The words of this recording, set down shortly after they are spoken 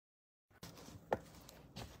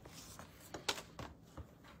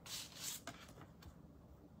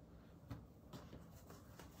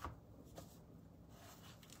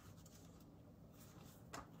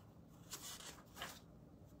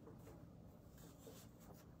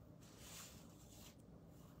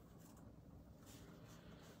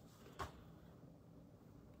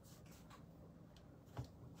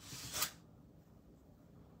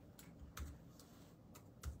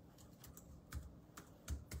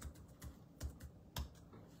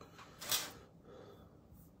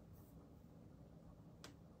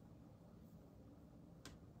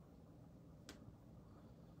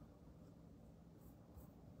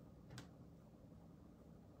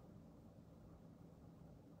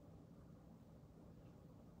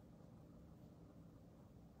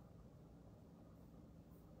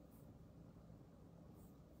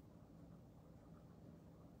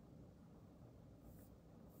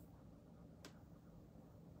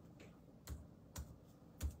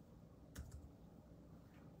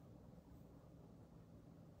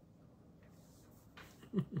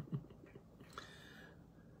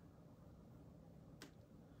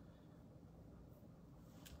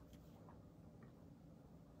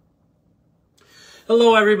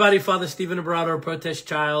Hello, everybody. Father Stephen Abrado,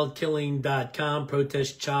 protestchildkilling.com,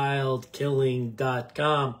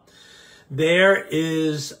 protestchildkilling.com. There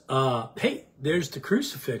is, hey, there's the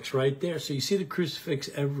crucifix right there. So you see the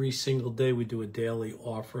crucifix every single day. We do a daily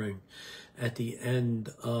offering at the end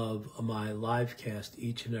of my live cast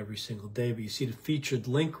each and every single day. But you see the featured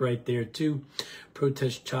link right there too,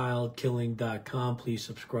 protestchildkilling.com. Please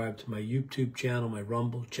subscribe to my YouTube channel, my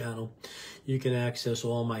Rumble channel. You can access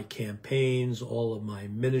all my campaigns, all of my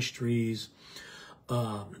ministries,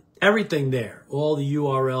 everything there, all the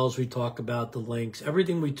URLs we talk about, the links,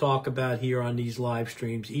 everything we talk about here on these live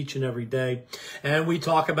streams each and every day. And we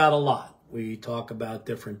talk about a lot. We talk about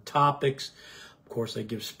different topics. Of course, I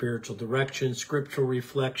give spiritual direction, scriptural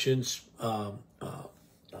reflections,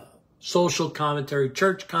 social commentary,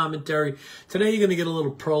 church commentary. Today, you're going to get a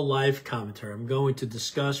little pro-life commentary. I'm going to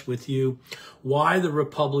discuss with you why the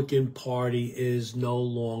Republican Party is no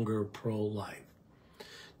longer pro-life.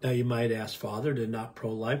 Now, you might ask, Father, they're not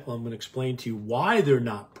pro-life. Well, I'm going to explain to you why they're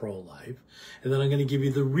not pro-life. And then I'm going to give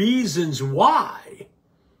you the reasons why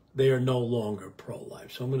they are no longer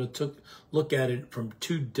pro-life. So I'm going to look at it from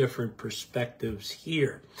two different perspectives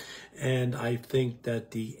here. And I think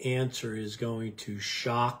that the answer is going to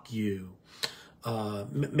shock you.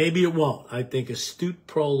 Maybe it won't. I think astute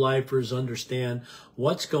pro-lifers understand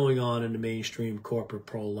what's going on in the mainstream corporate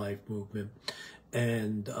pro-life movement.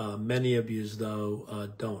 And many of you, though,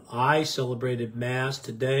 don't. I celebrated Mass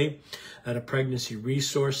today at a pregnancy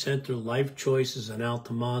resource center, Life Choices in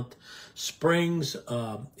Altamont Springs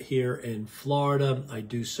here in Florida. I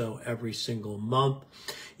do so every single month.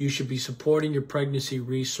 You should be supporting your pregnancy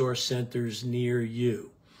resource centers near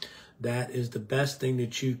you. That is the best thing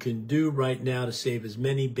that you can do right now to save as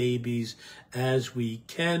many babies as we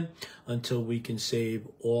can until we can save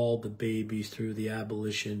all the babies through the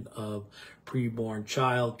abolition of preborn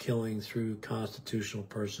child killing through constitutional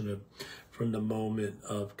personhood from the moment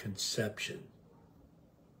of conception.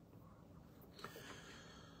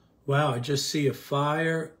 Wow, I just see a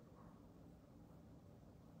fire.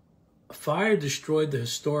 A fire destroyed the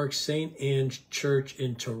historic St. Anne's Church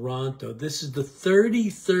in Toronto. This is the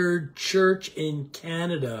 33rd church in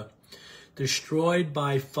Canada destroyed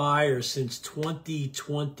by fire since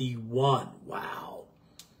 2021. Wow.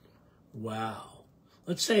 Wow.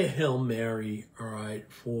 Let's say a Hail Mary, all right,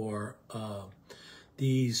 for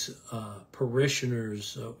these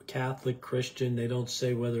parishioners, Catholic, Christian. They don't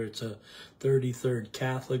say whether it's a 33rd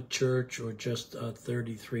Catholic church or just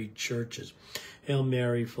 33 churches. Hail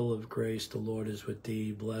Mary, full of grace, the Lord is with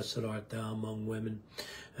thee. Blessed art thou among women,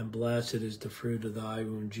 and blessed is the fruit of thy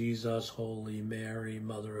womb, Jesus. Holy Mary,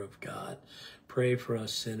 Mother of God, pray for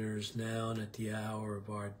us sinners now and at the hour of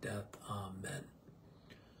our death. Amen.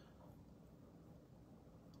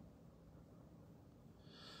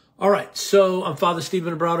 All right, so I'm Father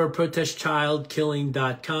Stephen Abrado,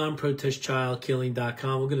 protestchildkilling.com,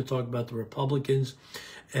 protestchildkilling.com. We're going to talk about the Republicans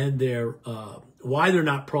and their why they're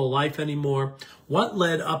not pro-life anymore, what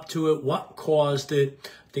led up to it, what caused it. I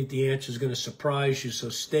think the answer is going to surprise you, so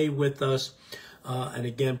stay with us. And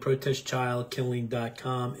again,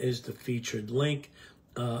 protestchildkilling.com is the featured link.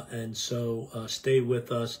 And so stay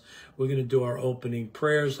with us. We're going to do our opening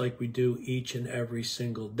prayers like we do each and every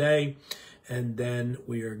single day. And then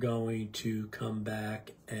we are going to come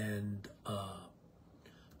back and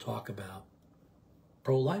talk about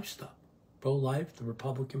pro-life stuff. Pro-life, the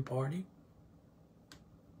Republican Party.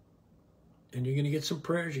 And you're going to get some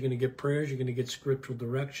prayers. You're going to get prayers. You're going to get scriptural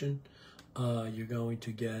direction. You're going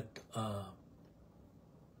to get...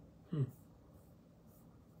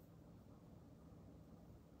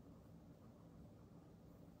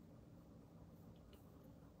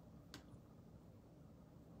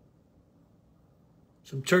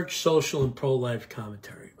 some church, social, and pro-life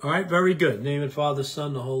commentary. All right, very good. In the name of the Father,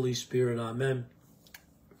 Son, the Holy Spirit. Amen.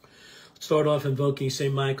 Let's start off invoking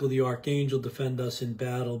St. Michael the Archangel. Defend us in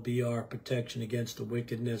battle. Be our protection against the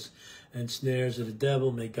wickedness and snares of the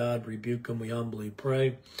devil. May God rebuke him, we humbly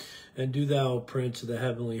pray. And do thou, O Prince of the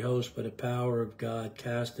heavenly host, by the power of God,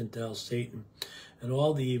 cast into hell Satan and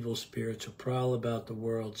all the evil spirits who prowl about the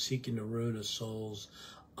world, seeking the ruin of souls.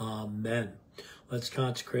 Amen. Let's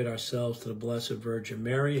consecrate ourselves to the Blessed Virgin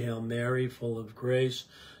Mary. Hail Mary, full of grace,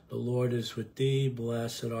 the Lord is with thee.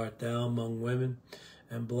 Blessed art thou among women,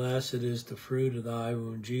 and blessed is the fruit of thy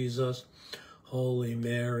womb, Jesus. Holy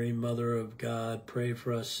Mary, Mother of God, pray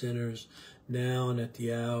for us sinners, now and at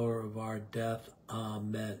the hour of our death.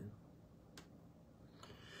 Amen.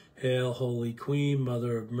 Hail, Holy Queen,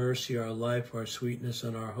 Mother of mercy, our life, our sweetness,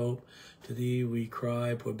 and our hope. To thee we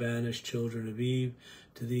cry, poor banished children of Eve.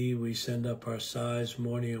 To thee we send up our sighs,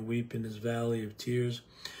 mourning and weeping in this valley of tears.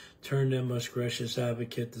 Turn then, most gracious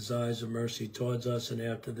advocate, the eyes of mercy towards us, and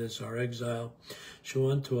after this our exile,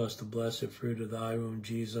 show unto us the blessed fruit of thy womb,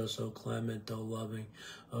 Jesus. O clement, O loving,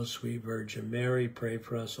 O sweet Virgin Mary, pray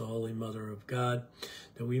for us, O Holy Mother of God,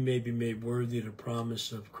 that we may be made worthy of the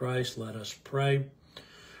promise of Christ. Let us pray.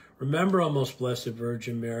 Remember, O most blessed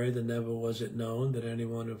Virgin Mary, that never was it known that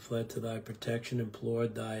anyone who fled to thy protection,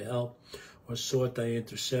 implored thy help, or sought thy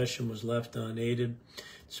intercession was left unaided.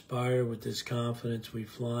 Inspired with this confidence, we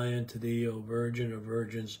fly unto thee, O Virgin of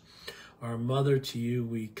Virgins. Our Mother, to you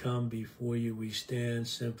we come, before you we stand,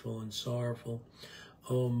 sinful and sorrowful.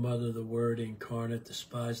 O Mother, the Word incarnate,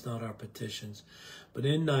 despise not our petitions, but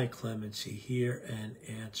in thy clemency hear and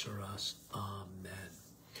answer us. Amen.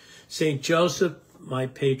 Saint Joseph, my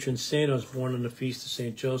patron saint, I was born on the feast of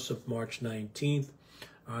Saint Joseph, March 19th.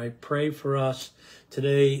 All right, pray for us.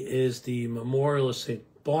 Today is the memorial of Saint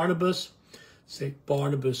Barnabas. St.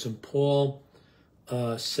 Barnabas and Paul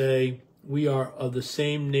say, we are of the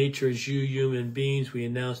same nature as you human beings. We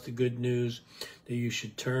announce the good news that you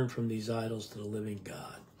should turn from these idols to the living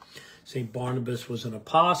God. St. Barnabas was an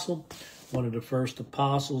apostle, one of the first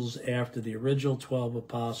apostles after the original 12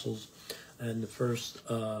 apostles, and the first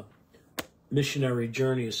missionary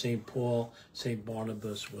journey of St. Paul. St.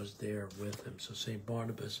 Barnabas was there with him. So St.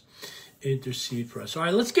 Barnabas, intercede for us. All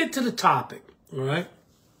right, let's get to the topic, all right?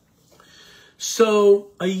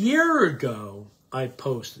 So a year ago, I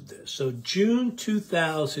posted this. So June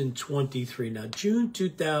 2023. Now, June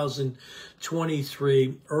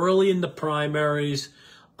 2023, early in the primaries,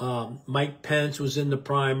 Mike Pence was in the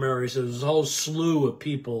primaries. There was a whole slew of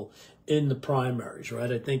people in the primaries,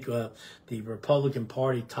 right? I think the Republican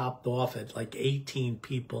Party topped off at like 18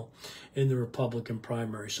 people in the Republican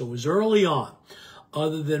primary. So it was early on.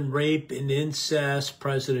 Other than rape and incest,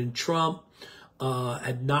 President Trump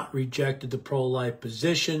had not rejected the pro-life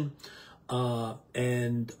position, well,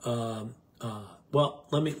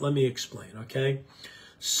 let me explain, okay?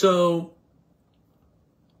 So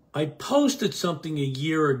I posted something a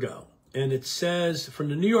year ago, and it says from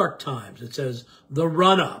the New York Times. It says the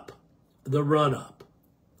run-up,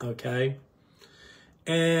 okay?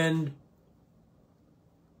 And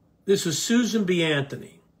this was Susan B.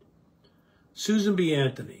 Anthony. Susan B.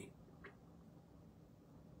 Anthony.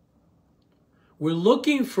 We're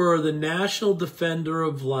looking for the National Defender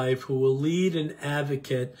of Life who will lead and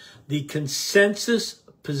advocate the consensus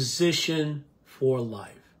position for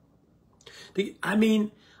life. I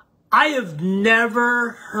mean, I have never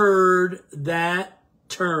heard that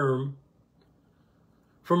term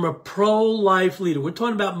from a pro-life leader. We're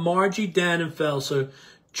talking about Margie Dannenfelser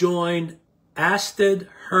joined Astrid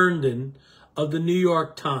Herndon of the New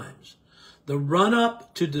York Times. The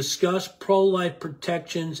run-up to discuss pro-life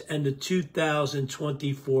protections and the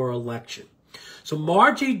 2024 election. So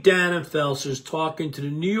Margie Dannenfelser is talking to the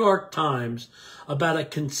New York Times about a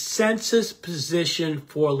consensus position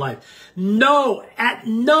for life. No, at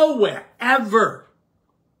nowhere, ever,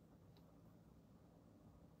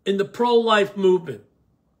 in the pro-life movement,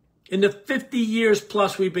 in the 50 years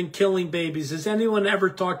plus we've been killing babies, has anyone ever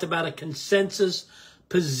talked about a consensus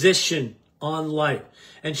position on life?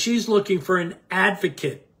 And she's looking for an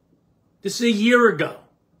advocate. This is a year ago.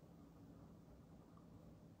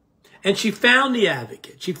 And she found the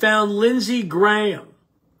advocate. She found Lindsey Graham,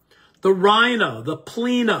 the Rhino, the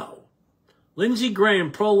Pleno. Lindsey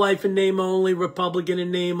Graham, pro-life in name only, Republican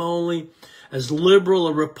in name only, as liberal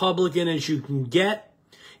a Republican as you can get.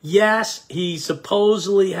 Yes, he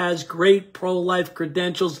supposedly has great pro-life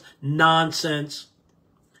credentials. Nonsense.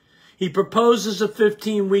 He proposes a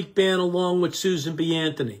 15-week ban along with Susan B.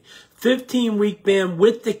 Anthony. 15-week ban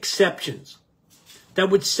with exceptions that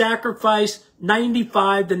would sacrifice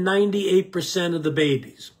 95 to 98% of the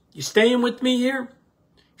babies. You staying with me here?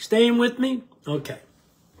 Staying with me? Okay.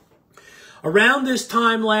 Around this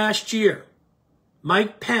time last year,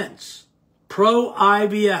 Mike Pence,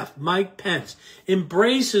 pro-IVF, Mike Pence,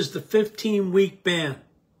 embraces the 15-week ban.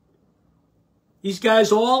 These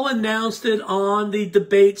guys all announced it on the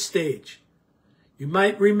debate stage. You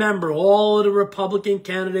might remember all of the Republican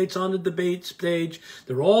candidates on the debate stage.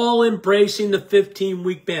 They're all embracing the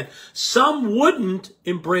 15-week ban. Some wouldn't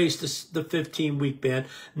embrace the 15-week ban,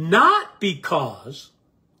 not because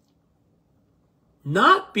they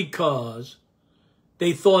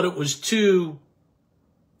thought it was too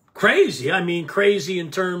crazy. I mean, crazy in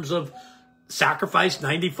terms of sacrifice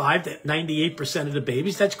 95 to 98% of the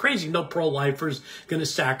babies. That's crazy. No pro-lifer's going to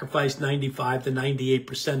sacrifice 95 to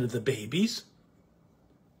 98% of the babies.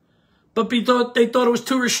 But they thought it was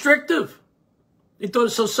too restrictive. They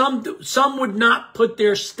thought so. Some would not put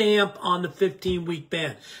their stamp on the 15-week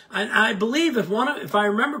ban. And I believe if I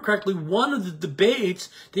remember correctly, one of the debates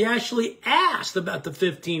they actually asked about the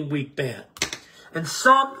 15-week ban, and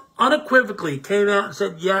some unequivocally came out and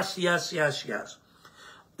said yes, yes, yes, yes.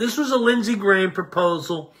 This was a Lindsey Graham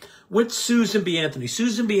proposal with Susan B. Anthony.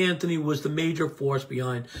 Susan B. Anthony was the major force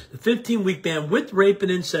behind the 15-week ban with rape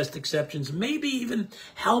and incest exceptions, maybe even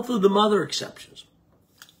health of the mother exceptions.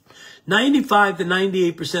 95 to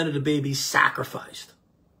 98% of the babies sacrificed.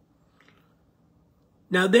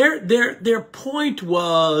 Now, their point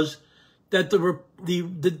was that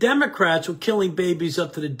the Democrats were killing babies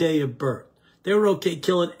up to the day of birth. They were okay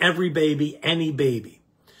killing every baby, any baby.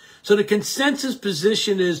 So the consensus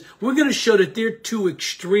position is we're going to show that they're too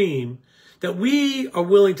extreme, that we are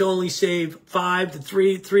willing to only save 3 to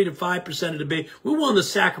 5% of the baby. We're willing to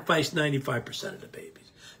sacrifice 95% of the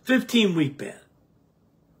babies. 15-week ban.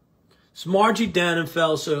 It's Margie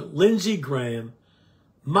Dannenfelser, Lindsey Graham,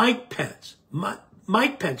 Mike Pence.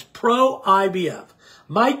 Mike Pence, pro-IVF.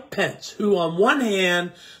 Mike Pence, who on one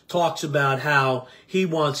hand talks about how he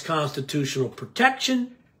wants constitutional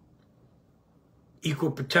protection,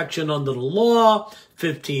 equal protection under the law,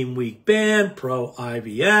 15-week ban,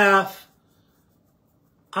 pro-IVF.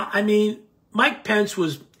 I mean, Mike Pence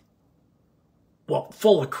was, well,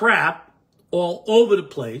 full of crap all over the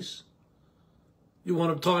place. You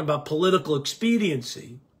want to talk about political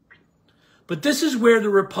expediency. But this is where the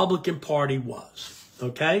Republican Party was,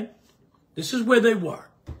 okay? This is where they were.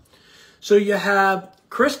 So you have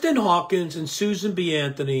Kristen Hawkins and Susan B.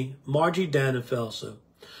 Anthony, Margie Dannenfelser,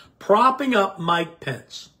 propping up Mike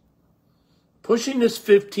Pence, pushing this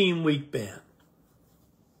 15-week ban.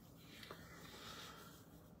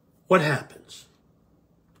 What happens?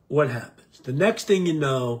 What happens? The next thing you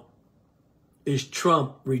know is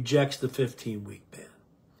Trump rejects the 15-week ban.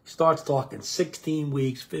 He starts talking 16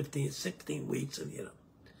 weeks, 16 weeks, and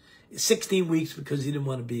 16 weeks because he didn't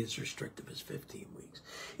want to be as restrictive as 15 weeks.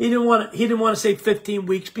 He didn't want to say 15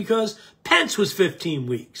 weeks because Pence was 15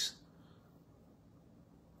 weeks.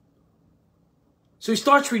 So he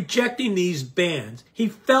starts rejecting these bans. He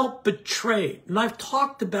felt betrayed. And I've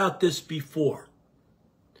talked about this before.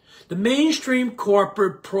 The mainstream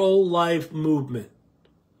corporate pro-life movement,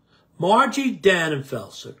 Margie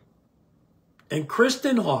Dannenfelser and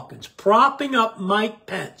Kristen Hawkins propping up Mike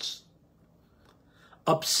Pence,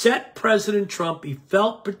 upset President Trump. He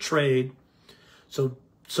felt betrayed. So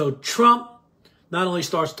Trump not only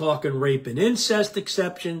starts talking rape and incest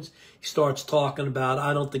exceptions, he starts talking about,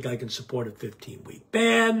 I don't think I can support a 15-week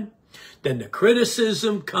ban. Then the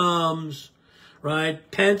criticism comes, right?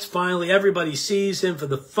 Pence finally, everybody sees him for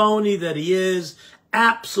the phony that he is.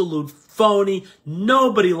 Absolute phony.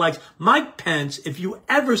 Nobody likes Mike Pence. If you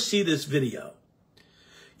ever see this video,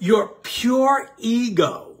 your pure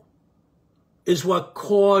ego is what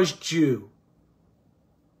caused you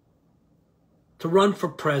to run for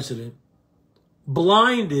president,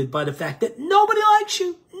 blinded by the fact that nobody likes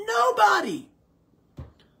you. Nobody.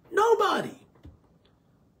 Nobody.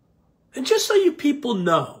 And just so you people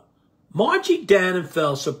know, Margie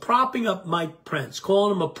Dannenfelser propping up Mike Pence,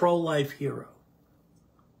 calling him a pro-life hero.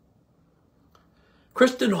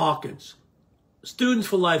 Kristen Hawkins, Students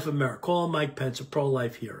for Life America, calling Mike Pence a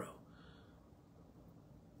pro-life hero.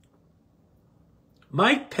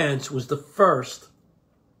 Mike Pence was the first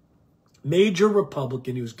major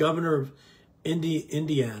Republican, he was governor of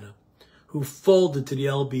Indiana, who folded to the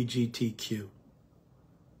LGBTQ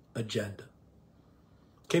agenda.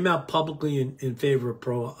 Came out publicly in favor of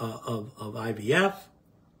IVF,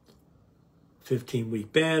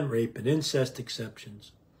 15-week ban, rape and incest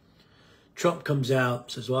exceptions. Trump comes out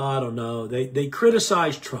and says, well, I don't know. They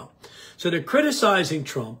criticize Trump. So they're criticizing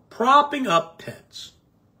Trump, propping up Pence.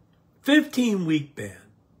 15-week ban.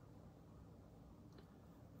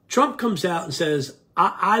 Trump comes out and says,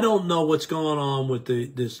 I don't know what's going on with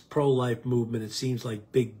this pro-life movement. It seems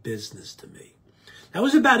like big business to me. That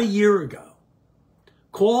was about a year ago.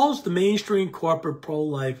 Calls the mainstream corporate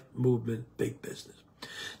pro-life movement big business.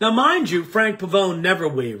 Now, mind you, Frank Pavone never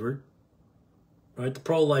wavered. Right? The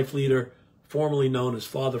pro-life leader, formerly known as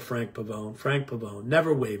Father Frank Pavone,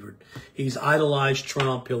 never wavered. He's idolized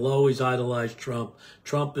Trump. He'll always idolize Trump.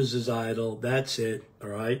 Trump is his idol. That's it. All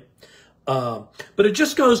right? But it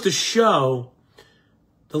just goes to show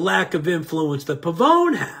the lack of influence that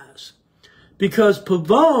Pavone has. Because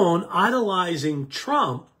Pavone, idolizing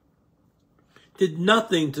Trump, did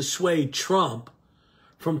nothing to sway Trump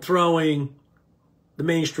from throwing the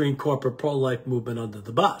mainstream corporate pro-life movement under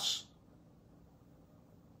the bus.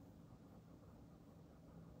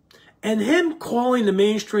 And him calling the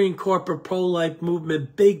mainstream corporate pro-life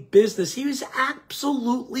movement big business, he was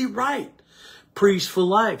absolutely right. Priests for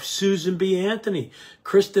Life, Susan B. Anthony,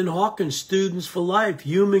 Kristen Hawkins, Students for Life,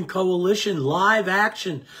 Human Coalition, Live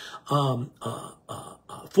Action, 40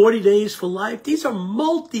 Days for Life. These are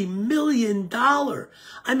multi-million dollar,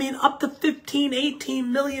 up to $15, $18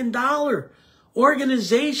 million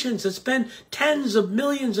organizations that spend tens of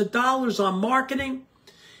millions of dollars on marketing.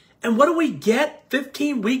 And what do we get?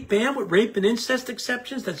 15-week ban with rape and incest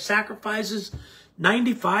exceptions that sacrifices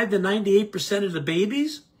 95 to 98% of the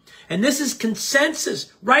babies? And this is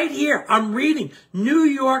consensus right here. I'm reading New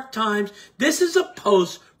York Times. This is a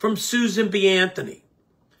post from Susan B. Anthony.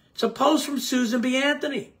 It's a post from Susan B.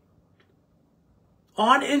 Anthony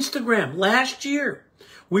on Instagram last year.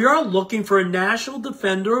 We are looking for a national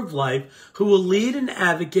defender of life who will lead and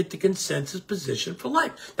advocate the consensus position for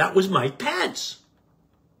life. That was Mike Pence.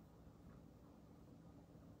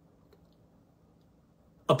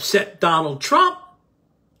 Upset Donald Trump.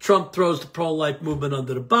 Trump throws the pro-life movement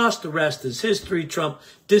under the bus. The rest is history. Trump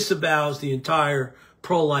disavows the entire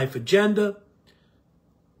pro-life agenda.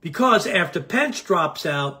 Because after Pence drops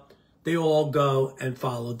out, they all go and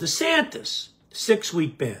follow DeSantis.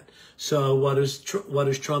 6-week ban. So what does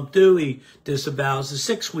Trump do? He disavows the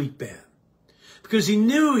 6-week ban. Because he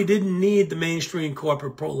knew he didn't need the mainstream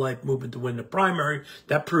corporate pro-life movement to win the primary.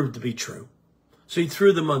 That proved to be true. So he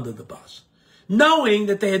threw them under the bus, knowing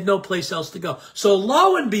that they had no place else to go. So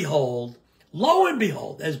lo and behold,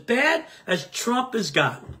 as bad as Trump has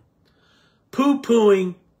gotten,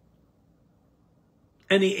 poo-pooing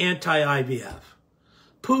any anti-IVF,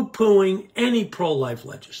 poo-pooing any pro-life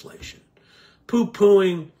legislation,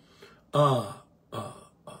 poo-pooing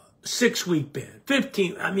 6-week ban,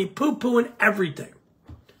 15, poo-pooing everything.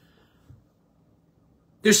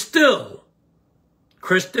 There's still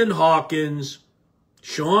Kristen Hawkins,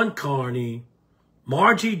 Sean Carney,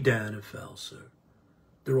 Margie Danifelser.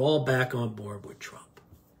 They're all back on board with Trump.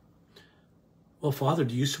 Well, Father,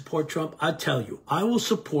 do you support Trump? I tell you, I will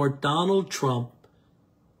support Donald Trump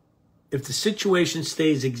if the situation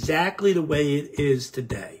stays exactly the way it is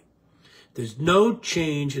today. There's no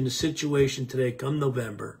change in the situation today come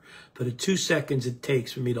November for the 2 seconds it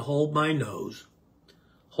takes for me to hold my nose,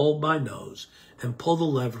 and pull the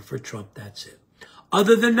lever for Trump. That's it.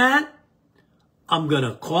 Other than that, I'm going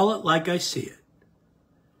to call it like I see it.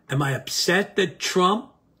 Am I upset that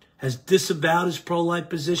Trump has disavowed his pro-life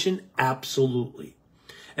position? Absolutely.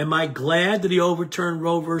 Am I glad that he overturned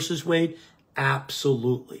Roe versus Wade?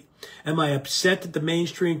 Absolutely. Am I upset that the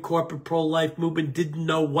mainstream corporate pro-life movement didn't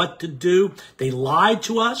know what to do? They lied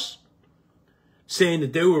to us, saying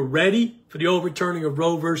that they were ready for the overturning of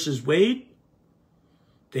Roe versus Wade.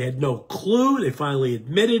 They had no clue. They finally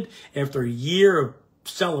admitted after a year of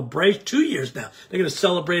celebration, 2 years now. They're going to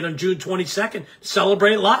celebrate on June 22nd.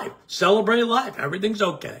 Celebrate life. Celebrate life. Everything's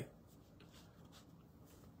okay.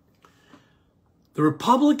 The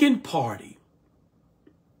Republican Party,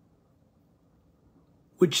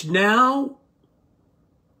 which now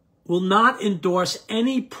will not endorse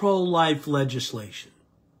any pro-life legislation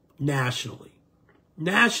nationally.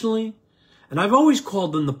 Nationally, and I've always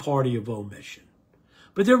called them the party of omission.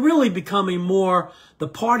 But they're really becoming more the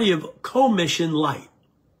party of commission light.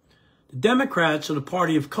 The Democrats are the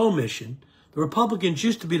party of commission. The Republicans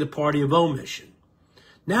used to be the party of omission.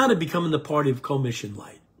 Now they're becoming the party of commission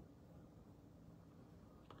light.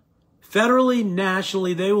 Federally,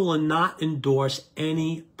 nationally, they will not endorse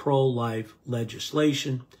any pro-life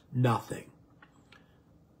legislation. Nothing.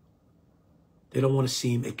 They don't want to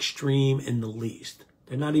seem extreme in the least.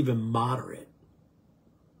 They're not even moderate.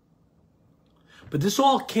 But this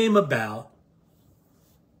all came about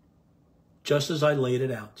just as I laid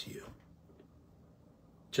it out to you.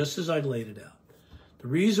 Just as I laid it out. The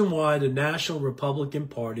reason why the National Republican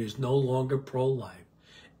Party is no longer pro-life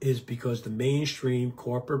is because the mainstream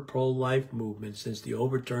corporate pro-life movement, since the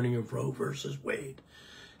overturning of Roe versus Wade,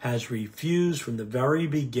 has refused from the very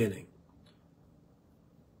beginning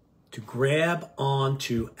to grab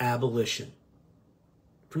onto abolition.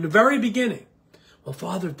 From the very beginning. Well,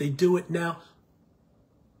 Father, if they do it now,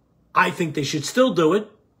 I think they should still do it.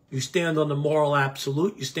 You stand on the moral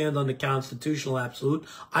absolute. You stand on the constitutional absolute.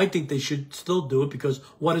 I think they should still do it because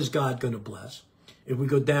what is God going to bless? If we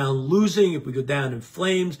go down losing, if we go down in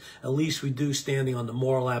flames, at least we do standing on the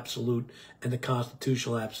moral absolute and the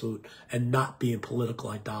constitutional absolute and not being political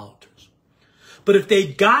idolaters. But if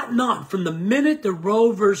they'd gotten on from the minute the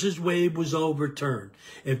Roe versus Wade was overturned,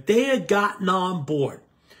 if they had gotten on board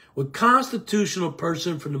with constitutional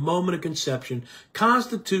person from the moment of conception,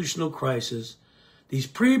 constitutional crisis, these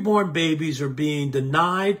preborn babies are being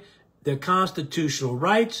denied their constitutional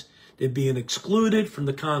rights. They're being excluded from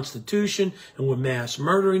the Constitution, and we're mass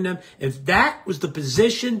murdering them. If that was the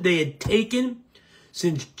position they had taken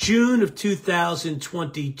since June of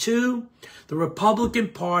 2022, the Republican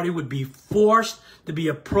Party would be forced to be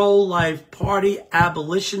a pro-life party,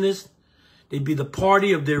 abolitionist. They'd be the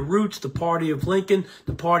party of their roots, the party of Lincoln,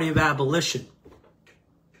 the party of abolition.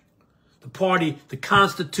 The party, the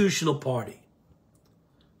constitutional party.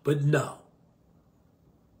 But no.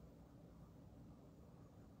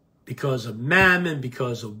 Because of mammon,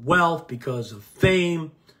 because of wealth, because of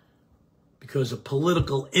fame, because of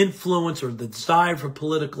political influence or the desire for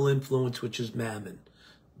political influence, which is mammon.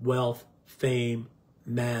 Wealth, fame,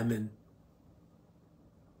 mammon,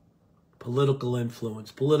 political influence,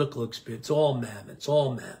 political experience, it's all mammon. It's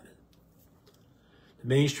all mammon. The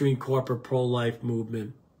mainstream corporate pro-life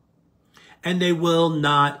movement. And they will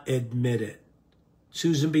not admit it.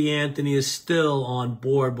 Susan B. Anthony is still on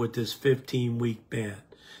board with this 15-week ban.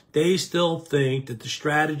 They still think that the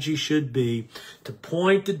strategy should be to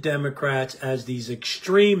point to Democrats as these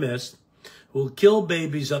extremists who will kill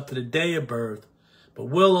babies up to the day of birth, but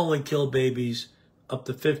will only kill babies up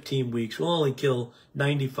to 15 weeks. Will only kill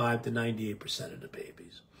 95 to 98% of the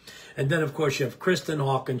babies. And then, of course, you have Kristen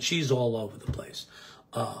Hawkins. She's all over the place.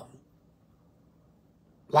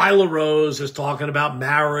 Lila Rose is talking about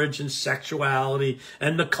marriage and sexuality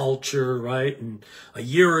and the culture, right? And a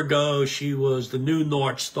year ago, she was the new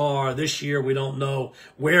North Star. This year, we don't know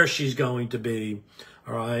where she's going to be,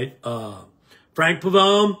 all right? Frank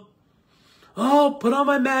Pavone, oh, put on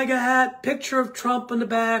my MAGA hat, picture of Trump in the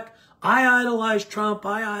back. I idolize Trump.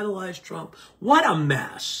 I idolize Trump. What a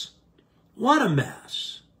mess. What a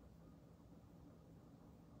mess.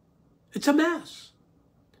 It's a mess.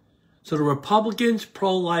 So the Republicans,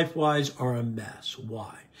 pro-life-wise, are a mess.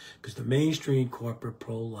 Why? Because the mainstream corporate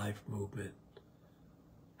pro-life movement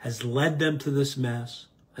has led them to this mess,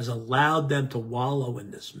 has allowed them to wallow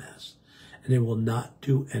in this mess, and they will not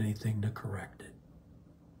do anything to correct it.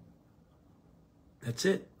 That's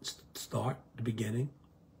it. Start, the beginning,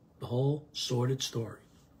 the whole sordid story.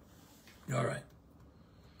 All right.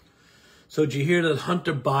 So did you hear that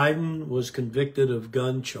Hunter Biden was convicted of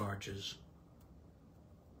gun charges?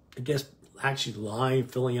 I guess actually lying,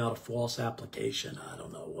 filling out a false application. I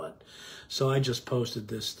don't know what. So I just posted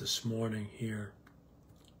this morning here.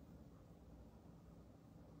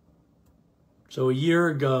 So 2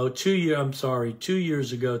 years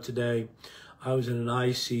ago today, I was in an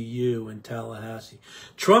ICU in Tallahassee.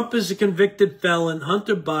 Trump is a convicted felon.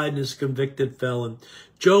 Hunter Biden is a convicted felon.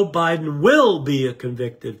 Joe Biden will be a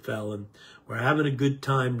convicted felon. We're having a good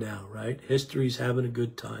time now, right? History's having a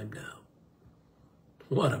good time now.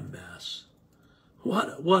 What a mess.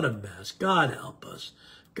 What a mess. God help us.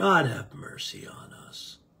 God have mercy on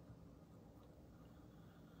us.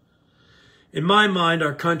 In my mind,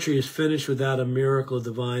 our country is finished without a miracle of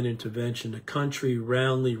divine intervention. The country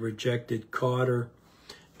roundly rejected Carter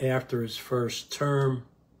after his first term.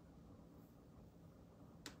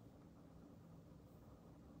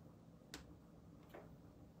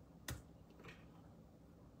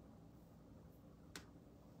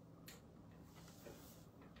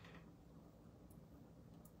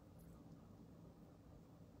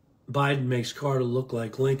 Biden makes Carter look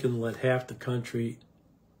like Lincoln, yet half the country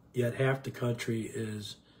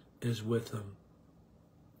is with him.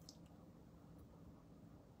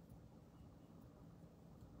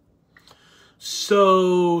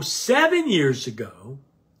 So 7 years ago,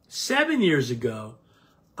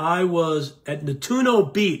 I was at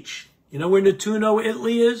Nettuno Beach. You know where Nettuno,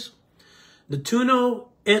 Italy is? Nettuno,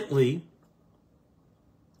 Italy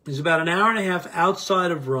is about an hour and a half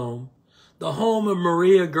outside of Rome, the home of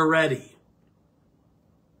Maria Goretti.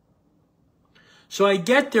 So I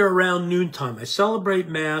get there around noontime. I celebrate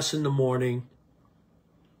Mass in the morning.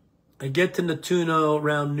 I get to Nettuno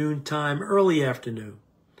around noontime, early afternoon.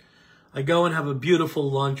 I go and have a beautiful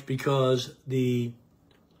lunch because the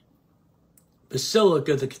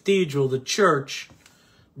basilica, the cathedral, the church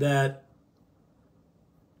that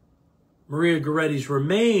Maria Goretti's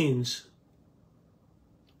remains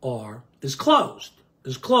is closed.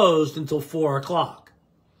 Is closed until 4 o'clock.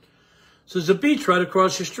 So there's a beach right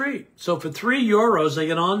across the street. So for €3, I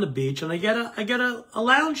get on the beach and I get a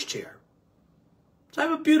lounge chair. So I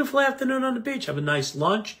have a beautiful afternoon on the beach. I have a nice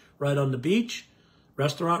lunch right on the beach,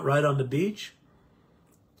 restaurant right on the beach.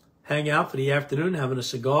 Hang out for the afternoon, having a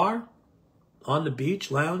cigar on the beach,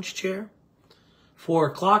 lounge chair. 4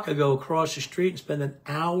 o'clock, I go across the street and spend an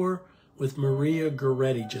hour with Maria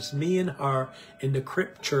Goretti, just me and her in the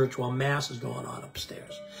crypt church while Mass is going on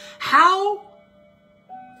upstairs. How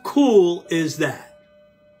cool is that?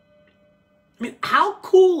 I mean, how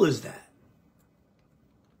cool is that?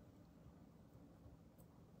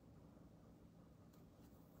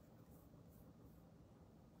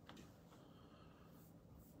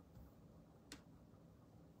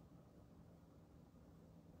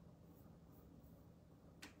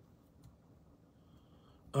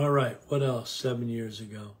 All right, what else? 7 years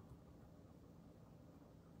ago.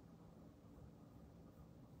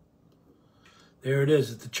 There it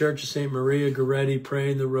is, at the Church of St. Maria Goretti,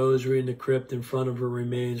 praying the rosary in the crypt in front of her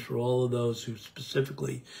remains for all of those who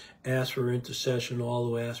specifically asked for intercession, all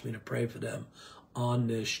who asked me to pray for them on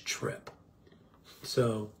this trip.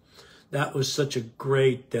 So that was such a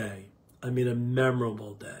great day. I mean, a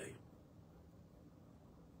memorable day.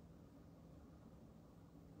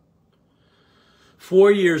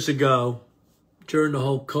 Four years ago, during the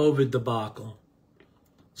whole COVID debacle,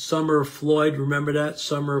 Summer of Floyd, remember that?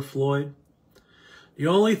 Summer of Floyd? The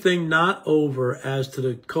only thing not over as to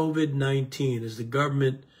the COVID-19 is the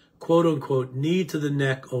government, quote unquote, knee to the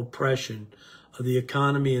neck oppression of the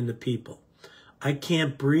economy and the people. I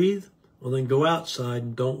can't breathe? Well, then go outside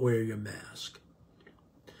and don't wear your mask.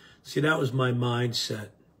 See, that was my mindset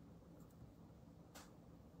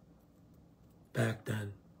back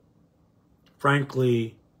then.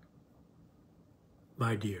 Frankly,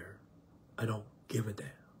 my dear, I don't give a damn.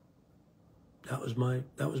 That was my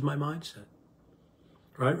mindset.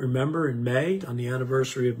 Right? Remember in May, on the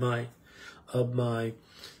anniversary of my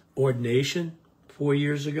ordination 4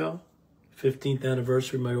 years ago, 15th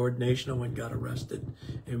anniversary of my ordination, I went and got arrested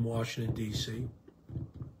in Washington, D.C.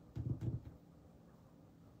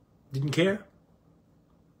 Didn't care.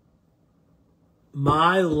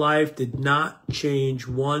 My life did not change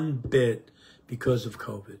one bit because of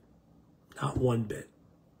COVID. Not one bit.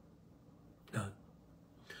 None.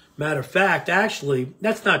 Matter of fact, actually,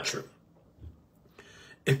 that's not true.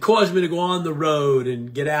 It caused me to go on the road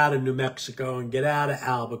and get out of New Mexico and get out of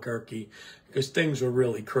Albuquerque because things were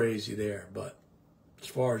really crazy there. But as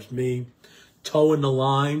far as me, towing the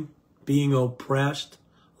line, being oppressed,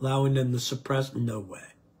 allowing them to suppress, no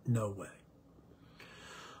way. No way.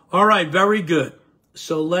 All right, very good.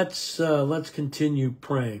 So let's continue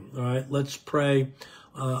praying. All right, let's pray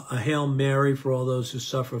a Hail Mary for all those who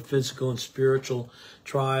suffer physical and spiritual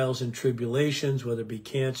trials and tribulations, whether it be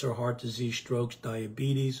cancer, heart disease, strokes,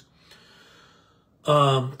 diabetes,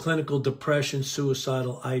 clinical depression,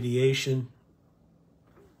 suicidal ideation.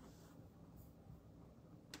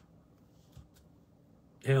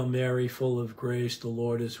 Hail Mary, full of grace, the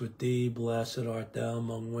Lord is with thee. Blessed art thou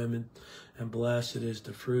among women, and blessed is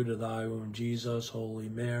the fruit of thy womb, Jesus. Holy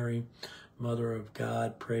Mary, Mother of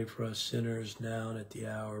God, pray for us sinners now and at the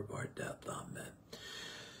hour of our death. Amen.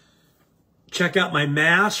 Check out my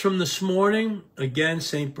Mass from this morning. Again,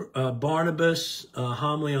 St. Barnabas,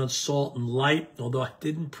 homily on salt and light, although I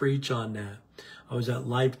didn't preach on that. I was at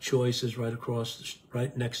Life Choices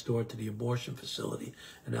right next door to the abortion facility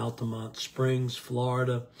in Altamont Springs,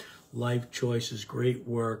 Florida. Life Choices, great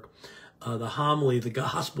work. The homily, the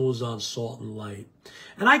gospel was on salt and light.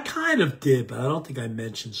 And I kind of did, but I don't think I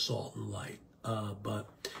mentioned salt and light. But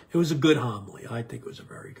it was a good homily. I think it was a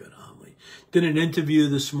very good homily. Did an interview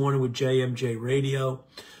this morning with JMJ Radio,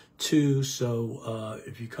 too. So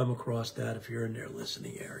if you come across that, if you're in their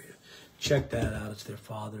listening area, check that out. It's their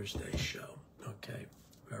Father's Day show. Okay,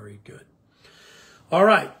 very good. All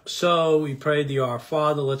right, so we prayed the Our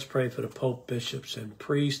Father. Let's pray for the Pope, bishops, and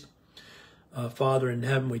priests. Father in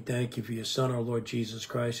heaven, we thank you for your Son, our Lord Jesus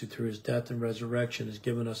Christ, who through his death and resurrection has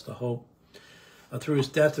given us the hope. Through his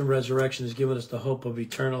death and resurrection has given us the hope of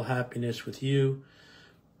eternal happiness with you.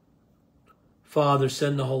 Father,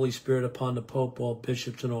 send the Holy Spirit upon the Pope, all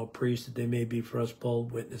bishops, and all priests, that they may be for us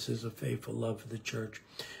bold witnesses of faithful love for the church.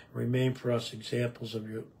 Remain for us examples of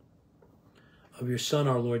your Son,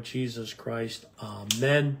 our Lord Jesus Christ.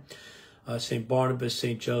 Amen. St. Barnabas,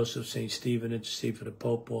 St. Joseph, St. Stephen, intercede for the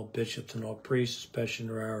Pope, all bishops, and all priests, especially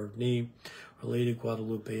in their hour of need. Our Lady of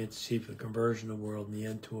Guadalupe, intercede for the conversion of the world and the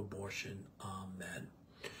end to abortion. Amen.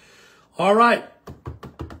 All right.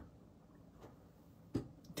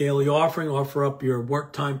 Daily offering, offer up your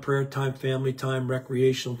work time, prayer time, family time,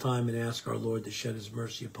 recreational time, and ask our Lord to shed his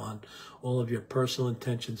mercy upon all of your personal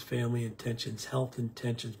intentions, family intentions, health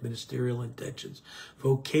intentions, ministerial intentions,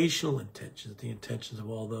 vocational intentions, the intentions of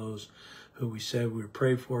all those who we said we would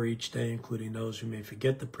pray for each day, including those who may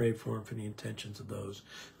forget to pray for, and for the intentions of those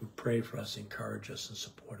who pray for us, encourage us, and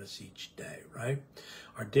support us each day, right?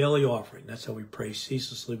 Our daily offering, that's how we pray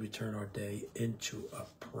ceaselessly. We turn our day into a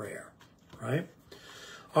prayer, right?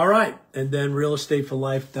 All right, and then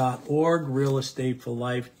realestateforlife.org,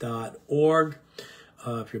 realestateforlife.org.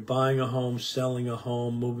 If you're buying a home, selling a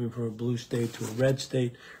home, moving from a blue state to a red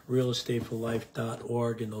state,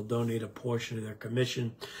 realestateforlife.org, and they'll donate a portion of their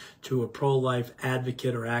commission to a pro-life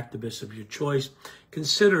advocate or activist of your choice.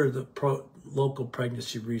 Consider the local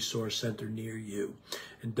pregnancy resource center near you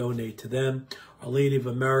and donate to them.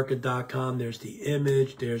 OurLadyOfAmerica.com, there's the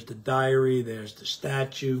image, there's the diary, there's the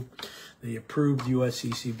statue. the approved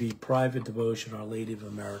USCCB private devotion,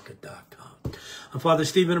 OurLadyOfAmerica.com. I'm Father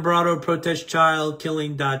Stephen Abrado,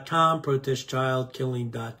 ProtestChildKilling.com,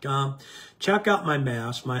 ProtestChildKilling.com. Check out my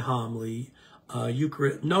Mass, my homily.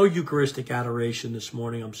 No Eucharistic adoration this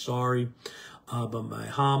morning, I'm sorry. But my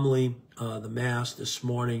homily, the Mass this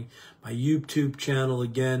morning, my YouTube channel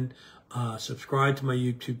again. Subscribe to my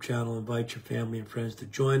YouTube channel. Invite your family and friends to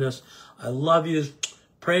join us. I love you.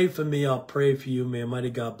 Pray for me. I'll pray for you. May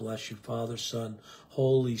Almighty God bless you, Father, Son,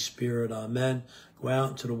 Holy Spirit. Amen. Go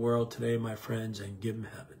out into the world today, my friends, and give them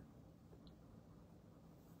heaven.